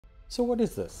So what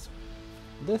is this?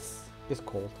 This is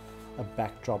called a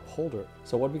backdrop holder.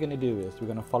 So what we're going to do is we're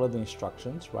going to follow the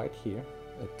instructions right here.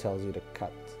 It tells you to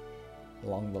cut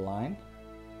along the line.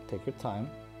 Take your time.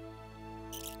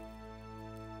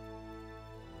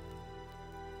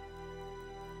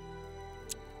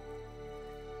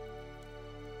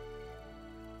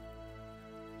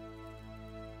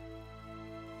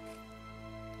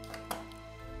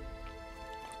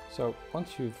 So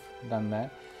once you've done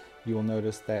that, you will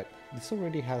notice that this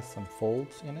already has some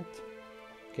folds in it,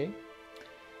 okay?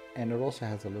 And it also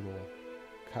has a little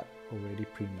cut already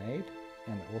pre-made,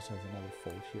 and it also has another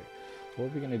fold here. So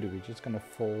what we're gonna do, we're just gonna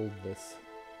fold this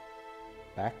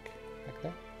back like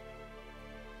that.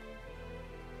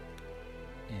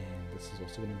 And this is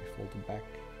also gonna be folded back.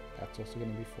 That's also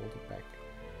gonna be folded back.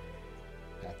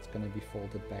 That's gonna be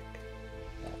folded back.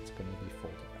 That's gonna be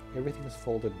folded back. Everything is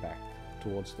folded back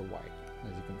towards the white,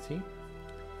 as you can see.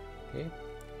 Okay,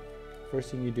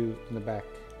 first thing you do in the back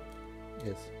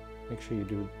is make sure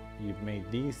you've made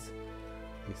these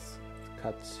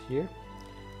cuts here.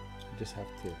 You just have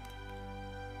to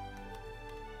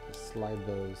slide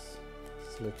those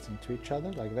slits into each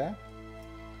other like that.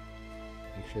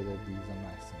 Make sure that these are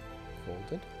nice and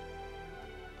folded.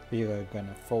 We are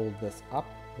gonna fold this up,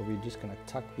 but we're just gonna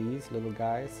tuck these little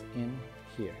guys in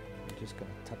here. We're just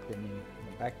gonna tuck them in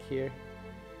the back here,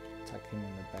 tuck them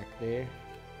in the back there,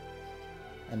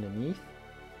 underneath.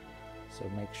 So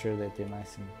make sure that they're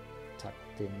nice and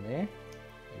tucked in there.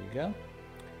 There you go.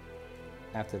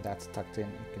 After that's tucked in,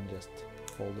 you can just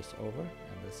fold this over,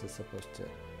 and this is supposed to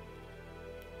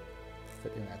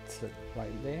fit in that slit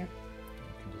right there.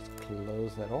 You can just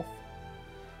close that off.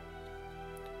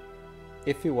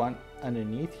 If you want,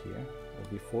 underneath here, or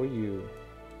before you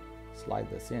slide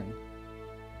this in,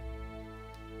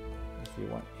 if you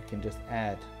want, you can just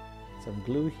add some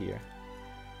glue here.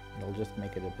 It'll just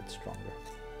make it a bit stronger.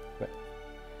 But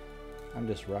I'm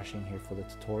just rushing here for the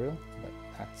tutorial, but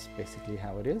that's basically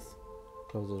how it is.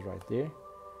 Closes right there,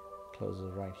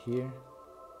 closes right here.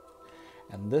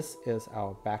 And this is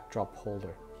our backdrop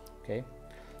holder, okay?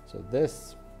 So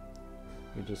this,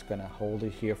 we're just gonna hold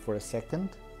it here for a second.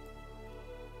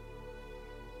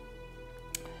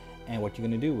 And what you're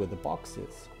gonna do with the box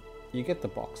is, you get the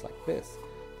box like this,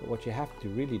 but what you have to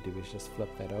really do is just flip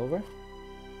that over,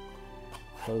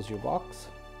 close your box.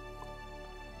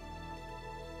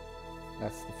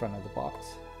 That's the front of the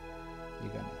box.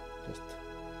 You're gonna just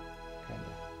kind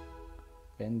of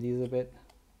bend these a bit,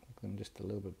 make them just a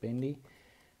little bit bendy.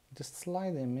 Just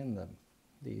slide them in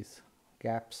these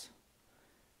gaps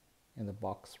in the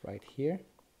box right here.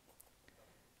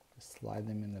 Just slide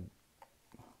them in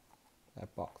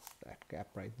that box, that gap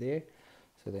right there.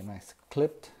 So they're nice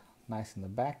clipped, nice in the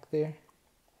back there.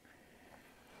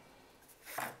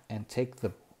 And take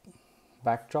the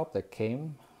backdrop that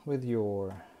came with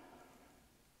your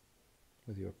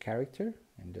character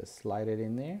and just slide it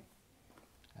in there,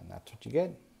 and that's what you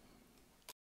get.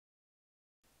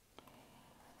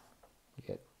 You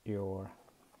get your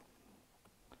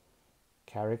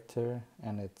character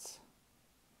and its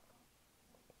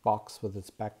box with its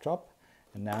backdrop,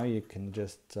 and now you can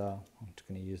just I'm just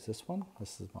going to use this one.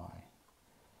 This is my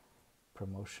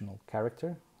promotional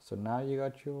character. So now you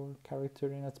got your character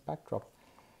in its backdrop.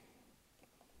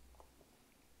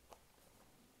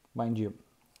 Mind you,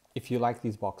 if you like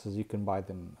these boxes, you can buy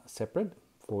them separate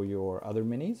for your other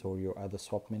minis or your other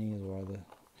swap minis or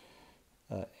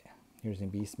other Heroes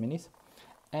and Beasts minis.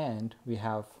 And we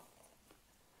have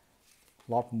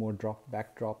a lot more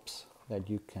backdrops that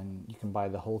you can buy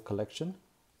the whole collection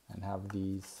and have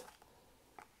these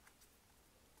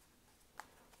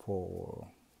for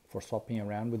swapping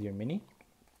around with your mini.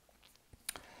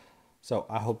 So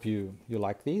I hope you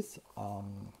like these,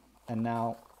 and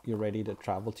now you're ready to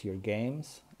travel to your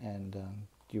games. And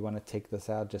you want to take this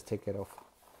out, just take it off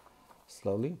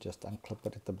slowly, just unclip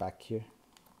it at the back here,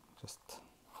 just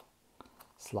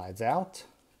slides out.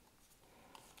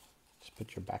 Just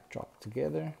put your backdrop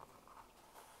together,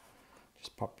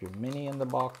 just pop your mini in the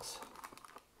box.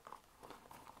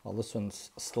 Well, this one's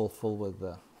still full with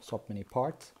the swap mini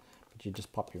parts, but you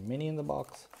just pop your mini in the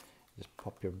box, just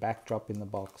pop your backdrop in the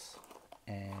box,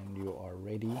 and you are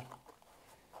ready.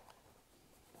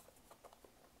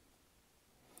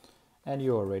 And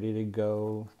you are ready to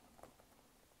go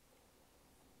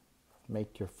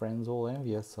make your friends all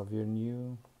envious of your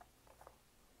new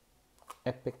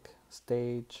epic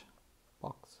stage